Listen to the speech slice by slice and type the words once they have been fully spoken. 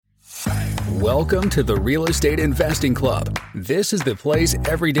Welcome to the Real Estate Investing Club. This is the place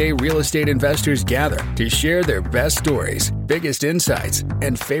everyday real estate investors gather to share their best stories, biggest insights,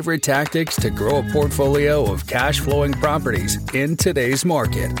 and favorite tactics to grow a portfolio of cash-flowing properties in today's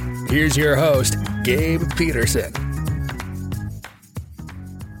market. Here's your host, Gabe Peterson.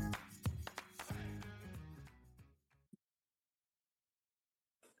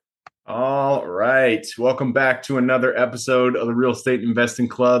 All right. Welcome back to another episode of the Real Estate Investing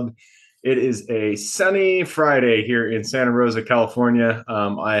Club. It is a sunny Friday here in Santa Rosa, California.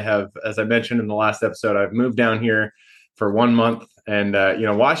 I have, as I mentioned in the last episode, I've moved down here for 1 month. And,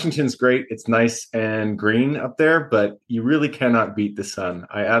 Washington's great. It's nice and green up there, but you really cannot beat the sun.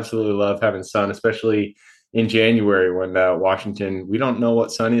 I absolutely love having sun, especially in January when Washington, we don't know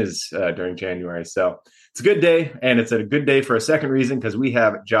what sun is during January. So it's a good day, and it's a good day for a second reason because we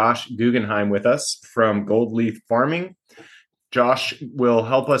have Josh Guggenheim with us from Gold Leaf Farming. Josh will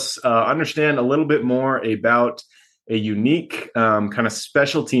help us understand a little bit more about a unique kind of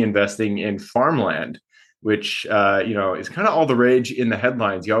specialty investing in farmland, which is kind of all the rage in the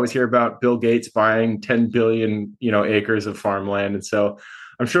headlines. You always hear about Bill Gates buying 10 billion acres of farmland, and so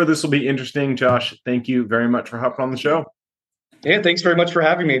I'm sure this will be interesting. Josh, thank you very much for hopping on the show. Yeah, thanks very much for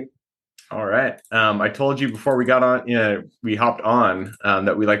having me. All right. I told you before we got on, we hopped on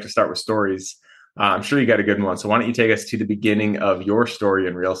that we like to start with stories. I'm sure you got a good one. So why don't you take us to the beginning of your story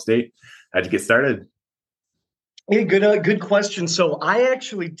in real estate? How'd you get started? Hey, good question. So I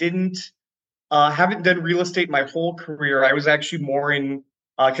actually haven't done real estate my whole career. I was actually more in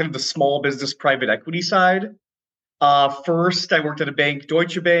kind of the small business private equity side. First, I worked at a bank,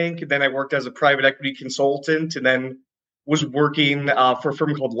 Deutsche Bank, and then I worked as a private equity consultant, and then was working for a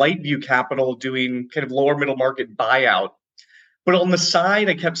firm called Lightview Capital doing kind of lower middle market buyout. But on the side,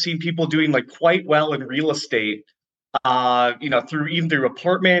 I kept seeing people doing quite well in real estate, through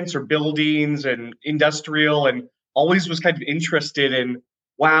apartments or buildings and industrial, and always was kind of interested in,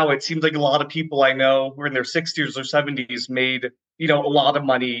 wow, it seems like a lot of people I know who are in their 60s or 70s made, a lot of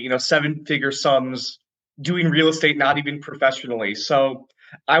money, seven-figure sums doing real estate, not even professionally. So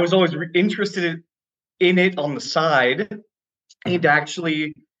I was always interested in it on the side, and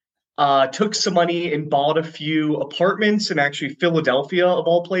actually took some money and bought a few apartments in actually Philadelphia, of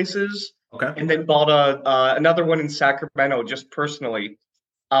all places. Okay. And then bought another one in Sacramento just personally,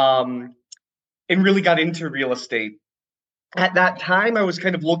 and really got into real estate. At that time, I was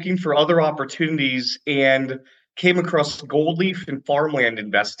kind of looking for other opportunities and came across Gold Leaf and farmland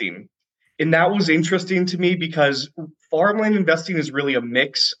investing. And that was interesting to me because farmland investing is really a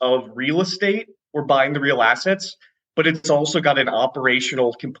mix of real estate. We're buying the real assets, but it's also got an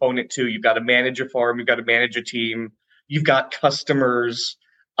operational component too. You've got to manage a farm, you've got to manage a team, you've got customers.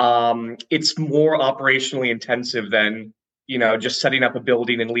 It's more operationally intensive than, just setting up a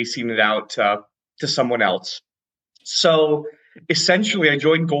building and leasing it out to someone else. So essentially, I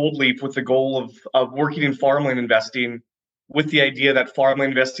joined Gold Leaf with the goal of working in farmland investing, with the idea that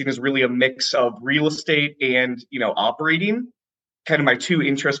farmland investing is really a mix of real estate and, operating, kind of my two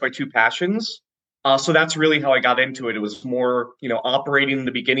interests, my two passions. So that's really how I got into it. It was more, operating in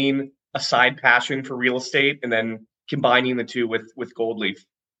the beginning, a side passion for real estate, and then combining the two with Gold Leaf.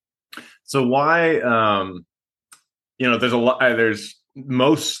 So why, there's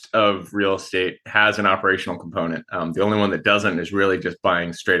most of real estate has an operational component. The only one that doesn't is really just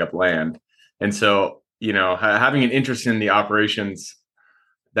buying straight up land. And so, having an interest in the operations,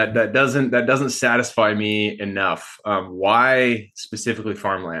 that doesn't satisfy me enough. Why specifically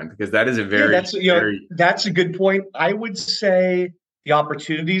farmland? Because that is a that's a good point. I would say the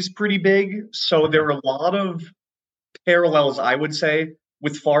opportunity is pretty big. So there are a lot of parallels, I would say,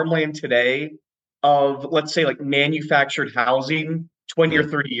 with farmland today of, let's say, manufactured housing 20 or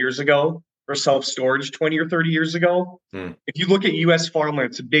 30 years ago, or self-storage 20 or 30 years ago. If you look at U.S. farmland,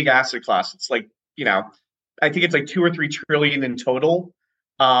 it's a big asset class. It's I think it's 2 or 3 trillion in total.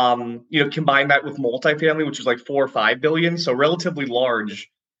 Combine that with multifamily, which is 4 or 5 billion, so relatively large,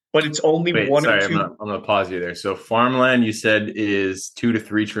 but it's only one or two. I'm gonna pause you there. So farmland, you said, is 2 to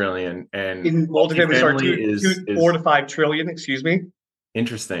 3 trillion, and in multifamily is 4 to 5 trillion. Excuse me.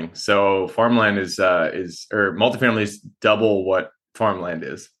 Interesting. So farmland is multifamily is double what farmland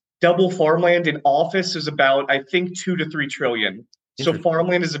is. Double farmland. In office is about, I think, 2 to 3 trillion. So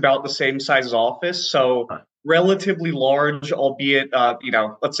farmland is about the same size as office. So relatively large, albeit,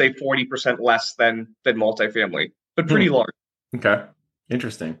 let's say 40% less than multifamily, but pretty large. Okay.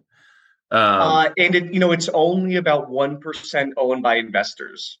 Interesting. And it's only about 1% owned by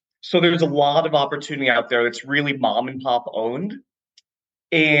investors. So there's a lot of opportunity out there that's really mom and pop owned.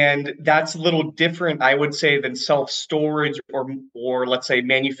 And that's a little different, I would say, than self-storage or let's say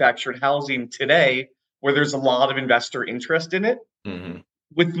manufactured housing today, where there's a lot of investor interest in it. Mm-hmm.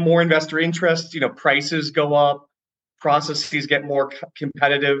 With more investor interest, prices go up, processes get more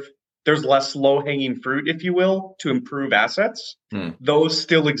competitive. There's less low-hanging fruit, if you will, to improve assets. Those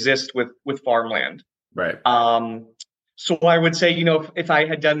still exist with farmland. Right. So I would say, if I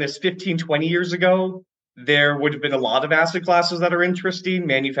had done this 15, 20 years ago, there would have been a lot of asset classes that are interesting,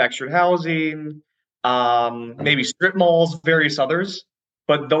 manufactured housing, maybe strip malls, various others.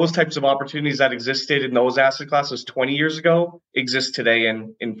 But those types of opportunities that existed in those asset classes 20 years ago exist today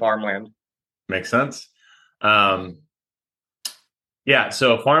in farmland. Makes sense. Yeah.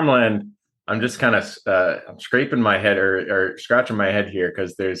 So farmland, I'm just kind of I'm scraping my head or scratching my head here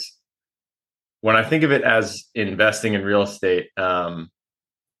because when I think of it as investing in real estate,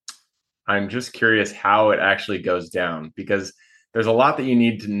 I'm just curious how it actually goes down, because there's a lot that you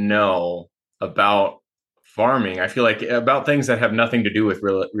need to know about farming. I feel like about things that have nothing to do with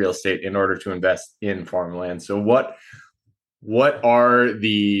real estate in order to invest in farmland. So what are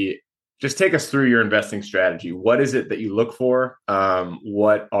just take us through your investing strategy. What is it that you look for?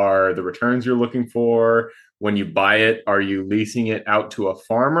 What are the returns you're looking for? When you buy it, are you leasing it out to a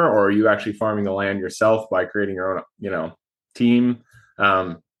farmer, or are you actually farming the land yourself by creating your own, team?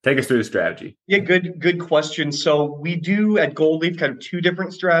 Take us through the strategy. Yeah, good question. So we do at Goldleaf kind of two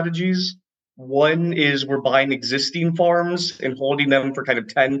different strategies. One is we're buying existing farms and holding them for kind of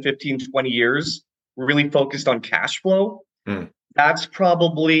 10, 15, 20 years, really focused on cash flow. That's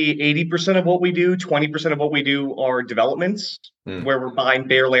probably 80% of what we do. 20% of what we do are developments, where we're buying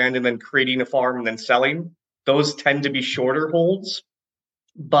bare land and then creating a farm and then selling. Those tend to be shorter holds.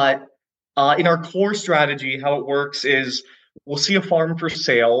 But in our core strategy, how it works is we'll see a farm for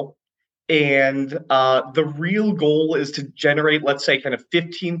sale, and the real goal is to generate, let's say, kind of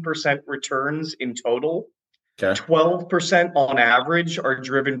 15% returns in total. Okay. 12% on average are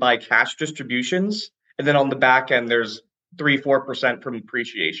driven by cash distributions. And then on the back end, there's 3-4% from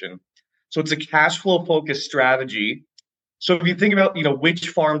appreciation. So it's a cash flow focused strategy. So if you think about, which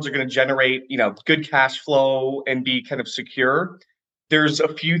farms are going to generate, good cash flow and be kind of secure, there's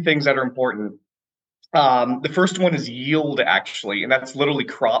a few things that are important. The first one is yield, actually, and that's literally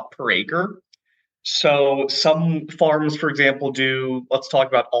crop per acre. So some farms, for example, let's talk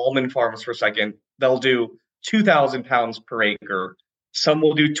about almond farms for a second. They'll do 2,000 pounds per acre. Some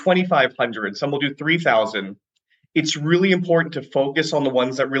will do 2,500. Some will do 3,000. It's really important to focus on the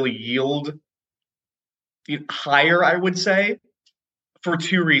ones that really yield higher, I would say, for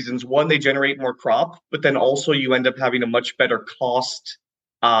two reasons. One, they generate more crop, but then also you end up having a much better cost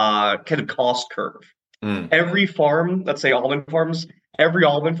curve. Every farm, let's say almond farms, every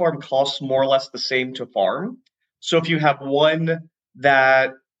almond farm costs more or less the same to farm. So if you have one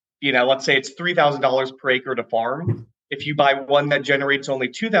that, let's say it's $3,000 per acre to farm, if you buy one that generates only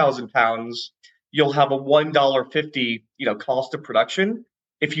 2,000 pounds, you'll have a $1.50, cost of production.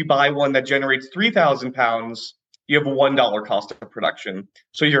 If you buy one that generates 3,000 pounds, you have a $1 cost of production.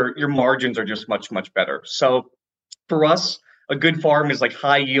 So your margins are just much, much better. So for us, a good farm is like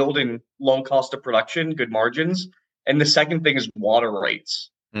high yield and low cost of production, good margins. And the second thing is water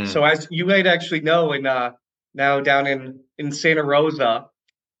rates. So as you might actually know, now down in Santa Rosa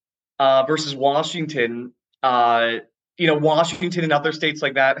versus Washington, Washington and other states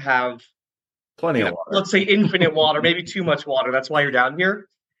like that have plenty of water. Let's say infinite water, maybe too much water. That's why you're down here.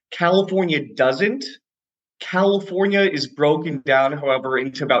 California doesn't. California is broken down, however,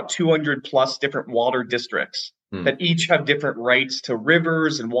 into about 200 plus different water districts that each have different rights to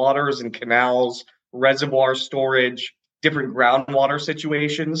rivers and waters and canals, reservoir storage, different groundwater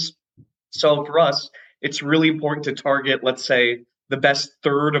situations. So for us, it's really important to target, let's say, the best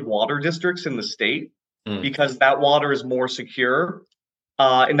third of water districts in the state, because that water is more secure.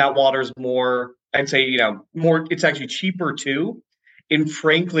 And that water is more, I'd say, it's actually cheaper too. And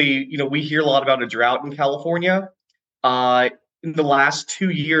frankly, we hear a lot about a drought in California. In the last 2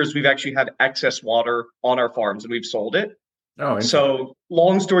 years, we've actually had excess water on our farms and we've sold it. So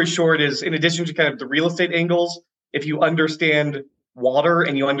long story short is, in addition to kind of the real estate angles, if you understand water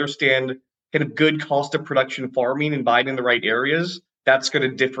and you understand kind of good cost of production farming and buying in the right areas, that's going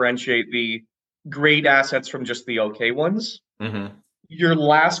to differentiate the great assets from just the okay ones. Your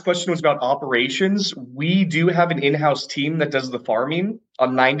last question was about operations. We do have an in-house team that does the farming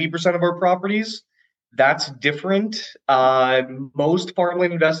on 90% of our properties. That's different. Most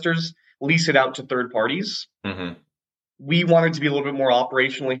farmland investors lease it out to third parties. We wanted to be a little bit more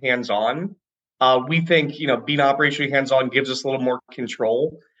operationally hands-on. We think, being operationally hands-on gives us a little more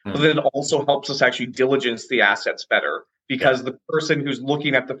control, but then it also helps us actually diligence the assets better. because the person who's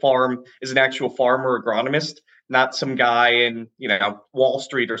looking at the farm is an actual farmer agronomist, not some guy in, Wall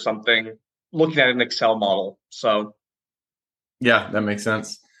Street or something looking at an Excel model. So yeah, that makes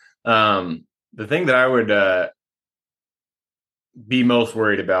sense. The thing that I would be most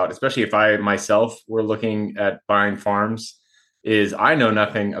worried about, especially if I myself were looking at buying farms, is I know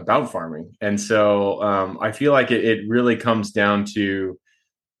nothing about farming. And so I feel like it really comes down to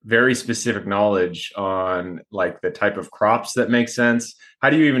very specific knowledge on like the type of crops that make sense. How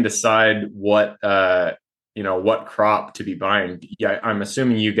do you even decide what what crop to be buying? Yeah, I'm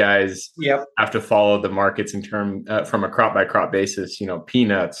assuming you guys have to follow the markets in term from a crop by crop basis.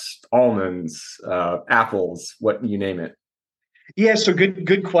 Peanuts, almonds, apples, what you name it. Yeah, so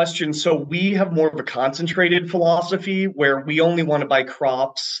good question. So we have more of a concentrated philosophy where we only want to buy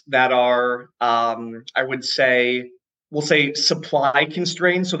crops that are, we'll say supply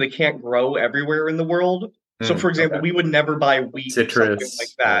constrained, so they can't grow everywhere in the world. So, for example, we would never buy wheat, citrus, something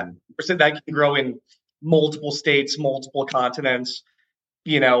like that. That can grow in multiple states, multiple continents.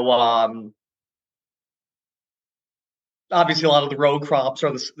 Obviously, a lot of the row crops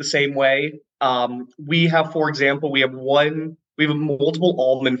are the same way. We have, for example, we have multiple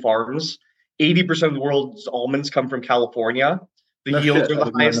almond farms. 80% of the world's almonds come from California. The yields are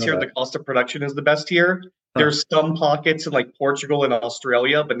the highest here. The cost of production is the best here. There's some pockets in like Portugal and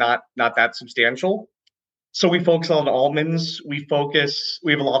Australia, but not that substantial. So we focus on almonds. We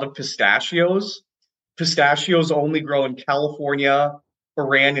have a lot of pistachios. Pistachios only grow in California,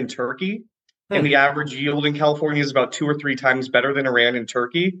 Iran, and Turkey. And the average yield in California is about 2 or 3 times better than Iran and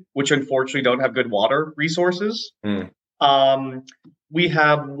Turkey, which unfortunately don't have good water resources. We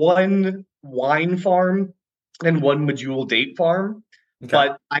have one wine farm and one medjool date farm. Okay.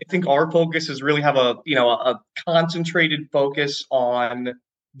 But I think our focus is really have a concentrated focus on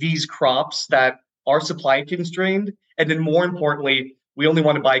these crops that are supply constrained. And then more importantly, we only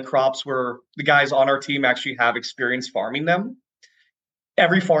want to buy crops where the guys on our team actually have experience farming them.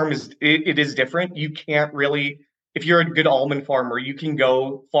 Every farm is different. You can't really, if you're a good almond farmer, you can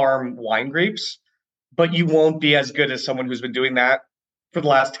go farm wine grapes, but you won't be as good as someone who's been doing that for the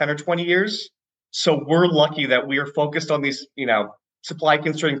last 10 or 20 years. So we're lucky that we are focused on these, supply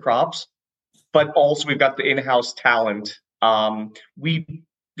constrained crops, but also we've got the in-house talent.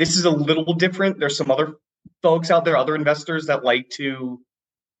 This is a little different. There's some other folks out there, other investors that like to,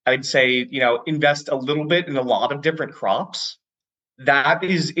 I'd say, invest a little bit in a lot of different crops. That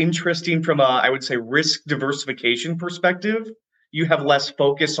is interesting from a, I would say, risk diversification perspective. You have less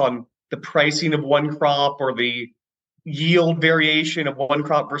focus on the pricing of one crop or the yield variation of one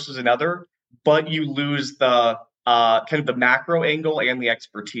crop versus another, but you lose the kind of the macro angle and the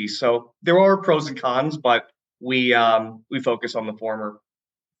expertise. So there are pros and cons, but we focus on the former.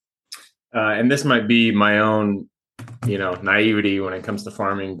 And this might be my own, naivety when it comes to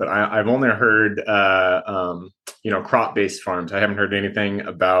farming, but I've only heard, crop-based farms. I haven't heard anything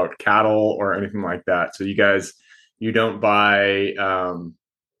about cattle or anything like that. So you don't buy,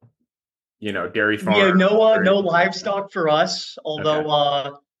 dairy farm. Yeah, no livestock for us.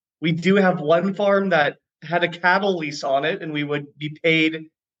 Although we do have one farm that had a cattle lease on it, and we would be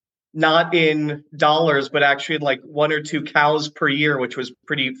paid not in dollars, but actually like 1 or 2 cows per year, which was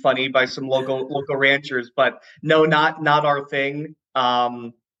pretty funny by some local ranchers. But no, not our thing.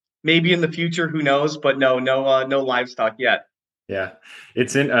 Maybe in the future, who knows? But no livestock yet. Yeah,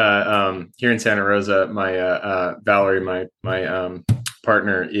 it's in here in Santa Rosa. My Valerie, my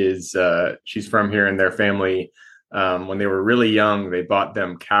partner is she's from here, and their family. When they were really young, they bought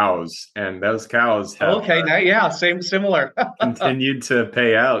them cows, and those cows have similar continued to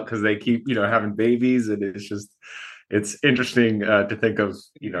pay out because they keep having babies, and it's interesting to think of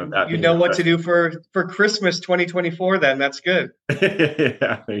that. What to do for Christmas 2024. Then that's good.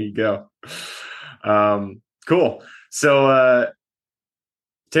 Yeah, there you go. Cool. So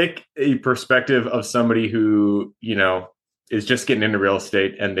take a perspective of somebody who is just getting into real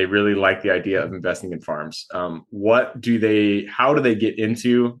estate and they really like the idea of investing in farms. How do they get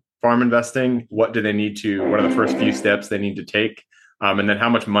into farm investing? What are the first few steps they need to take? And then how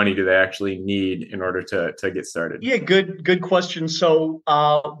much money do they actually need in order to get started? Yeah, good question. So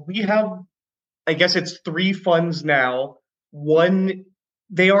we have, I guess it's 3 funds now. One,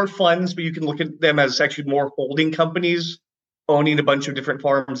 they are funds, but you can look at them as actually more holding companies owning a bunch of different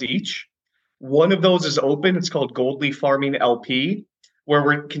farms each. One of those is open. It's called Goldleaf Farming LP, where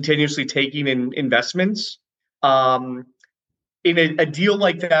we're continuously taking in investments. In a deal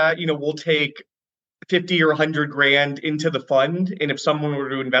like that, we'll take 50 or 100 grand into the fund. And if someone were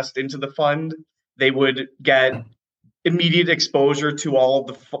to invest into the fund, they would get immediate exposure to all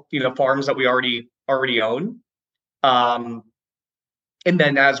of the farms that we already own. And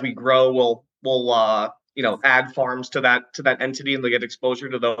then as we grow, we'll add farms to that entity, and they get exposure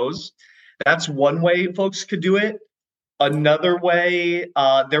to those. That's one way folks could do it. Another way,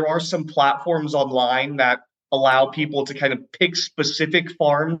 there are some platforms online that allow people to kind of pick specific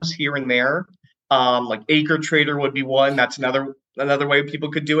farms here and there. Like Acre Trader would be one. That's another way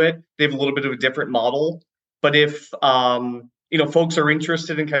people could do it. They have a little bit of a different model. But if folks are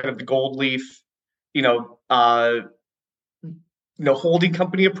interested in kind of the gold leaf, holding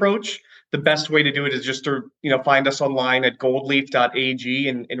company approach, the best way to do it is just to find us online at goldleaf.ag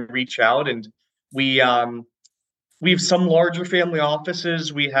and reach out. And we have some larger family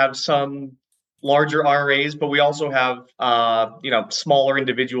offices, we have some larger RAs, but we also have smaller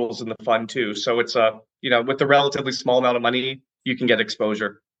individuals in the fund too. So it's with a relatively small amount of money, you can get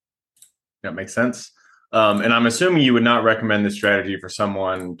exposure. That makes sense. And I'm assuming you would not recommend this strategy for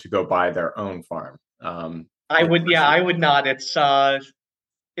someone to go buy their own farm. I would not.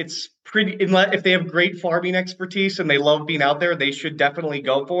 It's pretty, if they have great farming expertise and they love being out there, they should definitely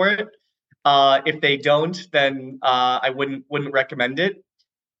go for it. If they don't, then I wouldn't recommend it.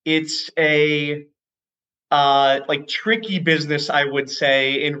 It's a tricky business, I would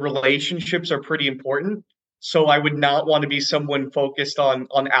say, and relationships are pretty important. So I would not want to be someone focused on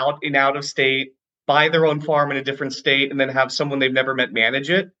out of state, buy their own farm in a different state, and then have someone they've never met manage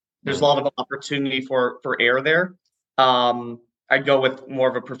it. There's a lot of opportunity for error there. I'd go with more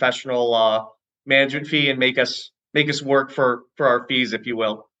of a professional management fee and make us work for our fees, if you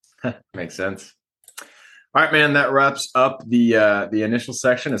will. Makes sense. All right, man, that wraps up the initial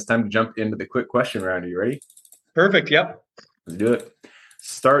section. It's time to jump into the quick question round. Are you ready? Perfect. Yep. Let's do it.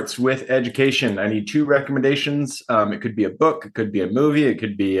 Starts with education. I need 2 recommendations. It could be a book, it could be a movie, it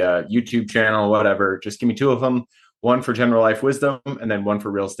could be a YouTube channel, whatever. Just give me 2 of them. One for general life wisdom, and then one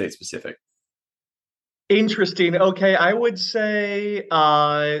for real estate specific. Interesting. Okay, I would say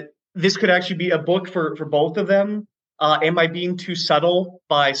this could actually be a book for both of them. Am I Being Too Subtle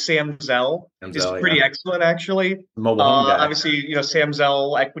by Sam Zell is pretty excellent, actually. Mobile home guy. Obviously, Sam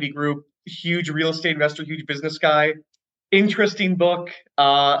Zell, Equity Group, huge real estate investor, huge business guy. Interesting book.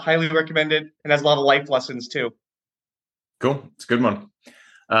 Highly recommended, and has a lot of life lessons too. Cool. It's a good one.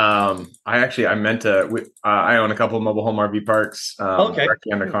 I meant to. I own a couple of mobile home RV parks. Okay. We're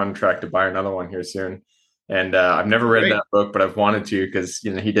actually under contract to buy another one here soon. And I've never read that book, but I've wanted to because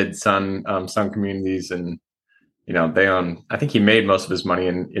he did Sun Communities, and they own. I think he made most of his money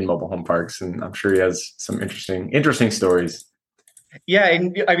in mobile home parks, and I'm sure he has some interesting stories. Yeah,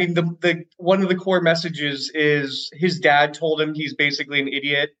 and I mean the one of the core messages is his dad told him he's basically an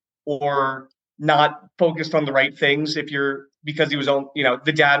idiot or not focused on the right things. Because he was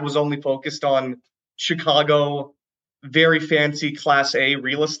the dad was only focused on Chicago, very fancy Class A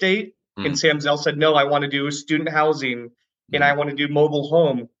real estate. And Sam Zell said, no, I want to do student housing and I want to do mobile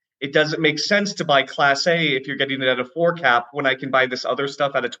home. It doesn't make sense to buy Class A if you're getting it at a 4 cap when I can buy this other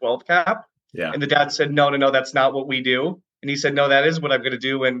stuff at a 12 cap. Yeah. And the dad said, no, that's not what we do. And he said, no, that is what I'm going to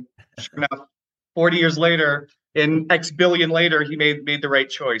do. And sure enough, 40 years later, and X billion later, he made the right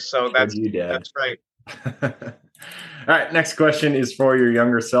choice. So that's right. All right. Next question is for your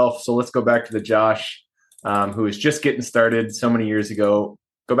younger self. So let's go back to the Josh, who is just getting started so many years ago.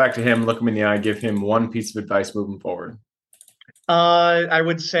 Go back to him, look him in the eye, give him one piece of advice moving forward. I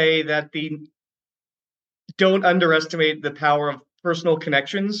would say that don't underestimate the power of personal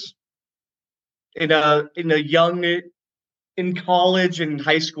connections. In college and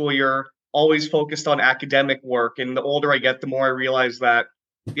high school, you're always focused on academic work. And the older I get, the more I realize that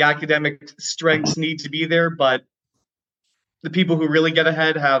the academic strengths need to be there, but the people who really get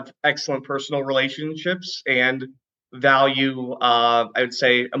ahead have excellent personal relationships and value, I would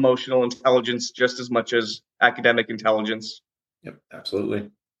say, emotional intelligence just as much as academic intelligence. Yep, absolutely.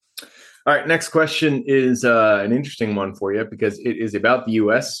 All right, next question is an interesting one for you because it is about the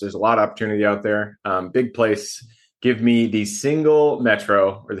U.S. There's a lot of opportunity out there. Big place. Give me the single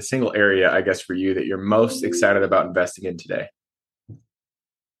metro or the single area, I guess, for you that you're most excited about investing in today.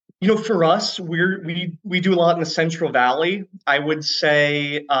 For us, we do a lot in the Central Valley. I would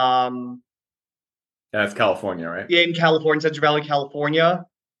say that's California, right? Yeah, in California, Central Valley, California.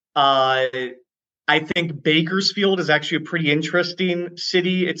 I think Bakersfield is actually a pretty interesting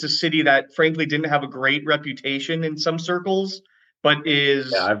city. It's a city that, frankly, didn't have a great reputation in some circles, but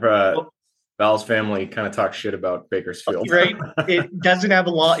is. Yeah, I've Val's family kind of talks shit about Bakersfield. Right. It doesn't have a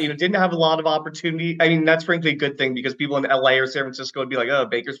lot, didn't have a lot of opportunity. I mean, that's frankly a good thing because people in LA or San Francisco would be like, oh,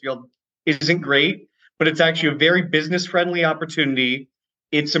 Bakersfield isn't great, but it's actually a very business friendly opportunity.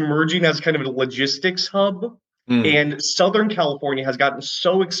 It's emerging as kind of a logistics hub. And Southern California has gotten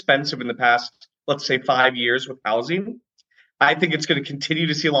so expensive in the past let's say 5 years with housing. I think it's going to continue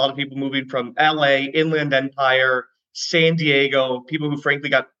to see a lot of people moving from LA, Inland Empire, San Diego, people who frankly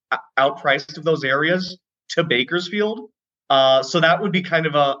got outpriced of those areas to Bakersfield. So that would be kind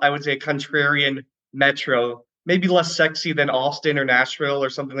of I would say, a contrarian metro, maybe less sexy than Austin or Nashville or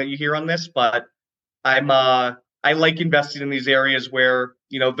something that you hear on this. But I like investing in these areas where,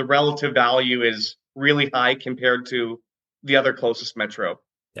 the relative value is really high compared to the other closest metro.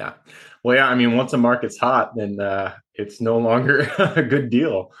 Yeah. Well, yeah, I mean, once a market's hot, then it's no longer a good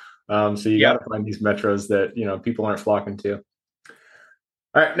deal. So you got to find these metros that, people aren't flocking to.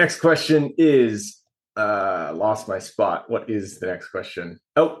 All right. Next question is, lost my spot. What is the next question?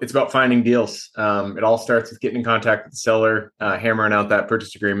 Oh, it's about finding deals. It all starts with getting in contact with the seller, hammering out that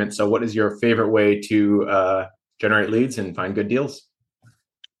purchase agreement. So what is your favorite way to generate leads and find good deals?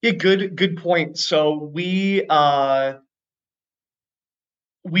 Yeah, good point. So we have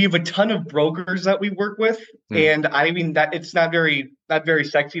a ton of brokers that we work with, and I mean that it's not very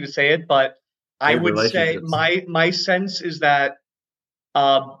sexy to say it, but I would say my sense is that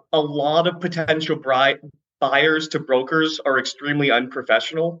a lot of potential buyers to brokers are extremely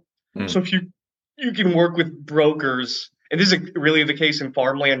unprofessional. So if you can work with brokers, and this is really the case in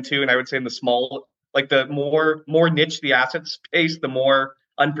farmland too, and I would say in the small, like the more niche the asset space, the more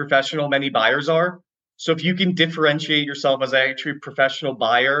unprofessional many buyers are. So if you can differentiate yourself as a true professional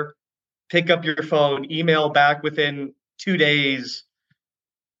buyer, pick up your phone, email back within 2 days,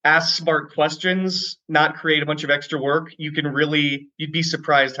 ask smart questions, not create a bunch of extra work, you'd be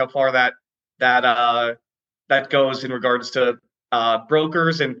surprised how far that goes in regards to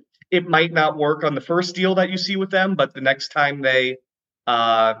brokers. And it might not work on the first deal that you see with them, but the next time they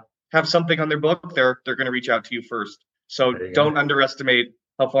have something on their book, they're going to reach out to you first. So don't underestimate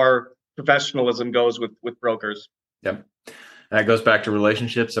how far professionalism goes with brokers. Yep. That goes back to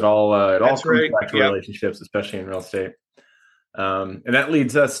relationships. It all comes back to relationships, especially in real estate. And that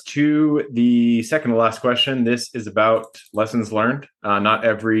leads us to the second to last question. This is about lessons learned. Not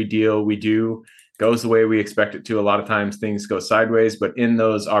every deal we do goes the way we expect it to. A lot of times things go sideways, but in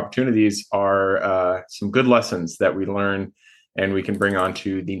those opportunities are some good lessons that we learn and we can bring on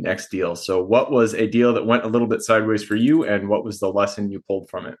to the next deal. So what was a deal that went a little bit sideways for you, and what was the lesson you pulled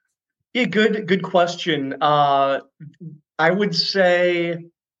from it? Yeah, good question. I would say,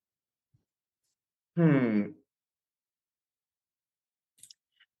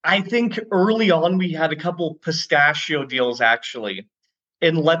 I think early on we had a couple pistachio deals actually.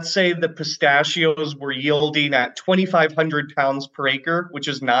 And let's say the pistachios were yielding at 2,500 pounds per acre, which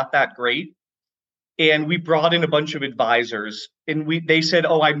is not that great. And we brought in a bunch of advisors, and they said,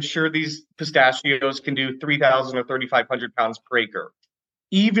 "Oh, I'm sure these pistachios can do 3,000 or 3,500 pounds per acre,"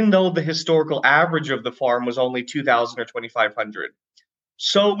 even though the historical average of the farm was only 2,000 or 2,500.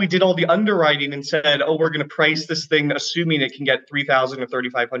 So we did all the underwriting and said, "Oh, we're going to price this thing assuming it can get 3,000 or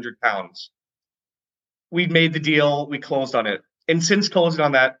 3,500 pounds." We made the deal, we closed on it. And since closing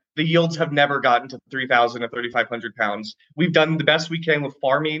on that, the yields have never gotten to 3,000 or 3,500 pounds. We've done the best we can with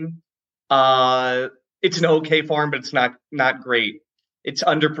farming. It's an okay farm, but it's not great. It's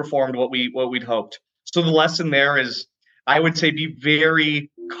underperformed what we'd hoped. So the lesson there is, I would say, be very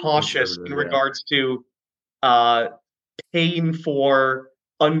cautious in regards to paying for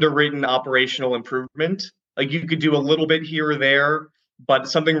underwritten operational improvement. Like, you could do a little bit here or there, but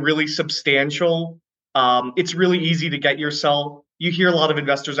something really substantial. It's really easy to get yourself. You hear a lot of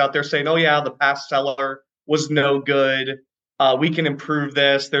investors out there saying, "Oh yeah, the past seller was no good. We can improve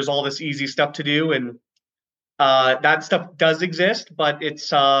this. There's all this easy stuff to do," and that stuff does exist, but it's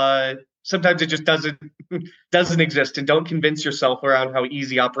sometimes it just doesn't exist. And don't convince yourself around how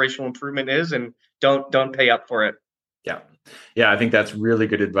easy operational improvement is, and don't pay up for it. Yeah, I think that's really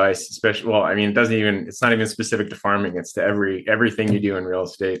good advice. Especially, well, I mean, it's not even specific to farming. It's to everything you do in real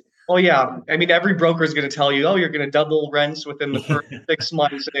estate. Well, yeah. I mean, every broker is going to tell you, "Oh, you're going to double rents within the first 6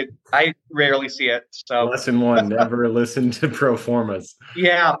 months." I rarely see it. So lesson one: never listen to pro formas.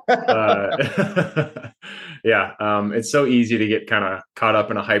 Yeah. Yeah. It's so easy to get kind of caught up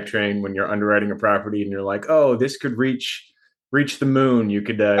in a hype train when you're underwriting a property and you're like, "Oh, this could reach the moon. You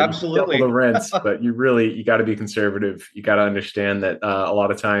could absolutely double the rents," but you got to be conservative. You got to understand that a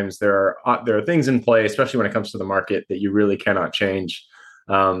lot of times there are things in play, especially when it comes to the market, that you really cannot change.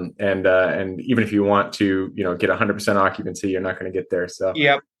 And even if you want to, get 100% occupancy, you're not going to get there. So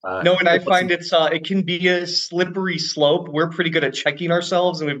yeah, no, and I find it can be a slippery slope. We're pretty good at checking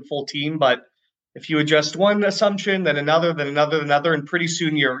ourselves, and we have a full team, but if you adjust one assumption, then another, and pretty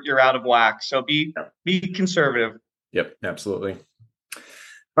soon you're out of whack. So be conservative. Yep, absolutely.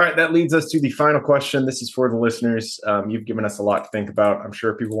 All right, that leads us to the final question. This is for the listeners. You've given us a lot to think about. I'm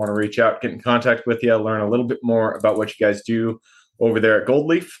sure people want to reach out, get in contact with you, learn a little bit more about what you guys do over there at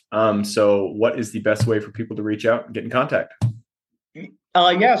Goldleaf. So what is the best way for people to reach out and get in contact?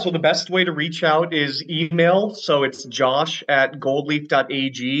 So the best way to reach out is email. So it's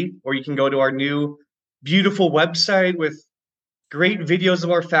josh@goldleaf.ag, or you can go to our new beautiful website with great videos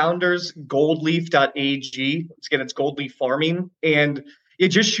of our founders, goldleaf.ag. Again, it's Goldleaf Farming. And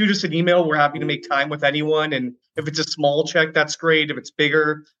just shoot us an email. We're happy to make time with anyone. And if it's a small check, that's great. If it's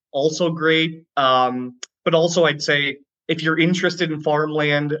bigger, also great. But also I'd say if you're interested in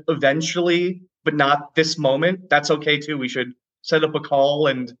farmland eventually, but not this moment, that's okay too. We should set up a call.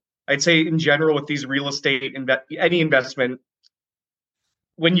 And I'd say in general with these real estate, any investment,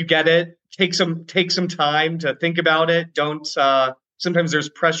 when you get it, take some time to think about it. Don't sometimes there's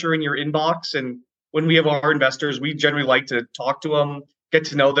pressure in your inbox, and when we have our investors, we generally like to talk to them, get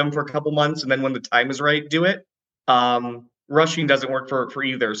to know them for a couple months, and then when the time is right, do it. Rushing doesn't work for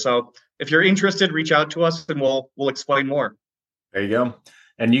either. So if you're interested, reach out to us and we'll explain more. There you go.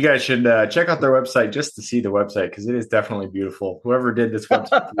 And you guys should check out their website just to see the website, because it is definitely beautiful. Whoever did this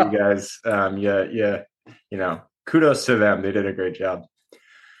website for you guys, kudos to them. They did a great job.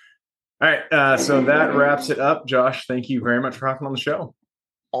 All right, so that wraps it up. Josh, thank you very much for hopping on the show.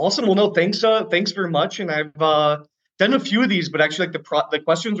 Awesome. Well, no, thanks very much. And I've done a few of these, but actually, the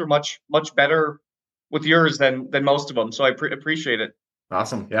questions were much better with yours than most of them. So I appreciate it.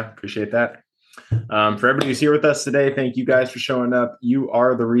 Awesome. Yeah, appreciate that. For everybody who's here with us today, thank you guys for showing up. You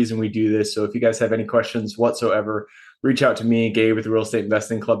are the reason we do this. So if you guys have any questions whatsoever, reach out to me, Gabe with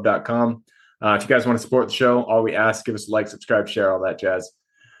realestateinvestingclub.com. If you guys want to support the show, all we ask, give us a like, subscribe, share, all that jazz.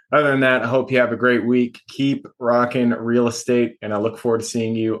 Other than that, I hope you have a great week. Keep rocking real estate, and I look forward to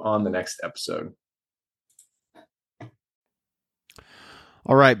seeing you on the next episode.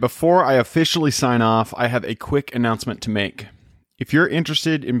 All right, before I officially sign off, I have a quick announcement to make. If you're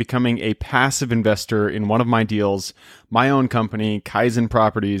interested in becoming a passive investor in one of my deals, my own company, Kaizen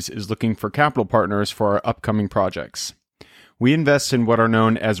Properties, is looking for capital partners for our upcoming projects. We invest in what are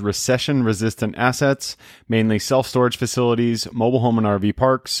known as recession-resistant assets, mainly self-storage facilities, mobile home and RV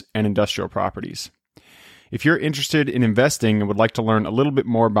parks, and industrial properties. If you're interested in investing and would like to learn a little bit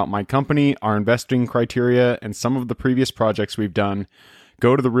more about my company, our investing criteria, and some of the previous projects we've done,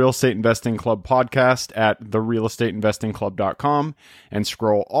 go to the Real Estate Investing Club podcast at therealestateinvestingclub.com and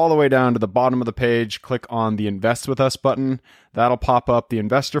scroll all the way down to the bottom of the page. Click on the Invest With Us button. That'll pop up the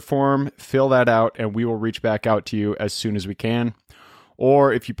investor form. Fill that out, and we will reach back out to you as soon as we can.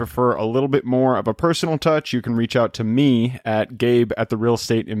 Or if you prefer a little bit more of a personal touch, you can reach out to me at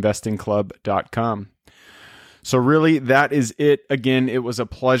gabe@therealestateinvestingclub.com. So really, that is it. Again, it was a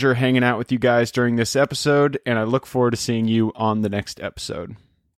pleasure hanging out with you guys during this episode, and I look forward to seeing you on the next episode.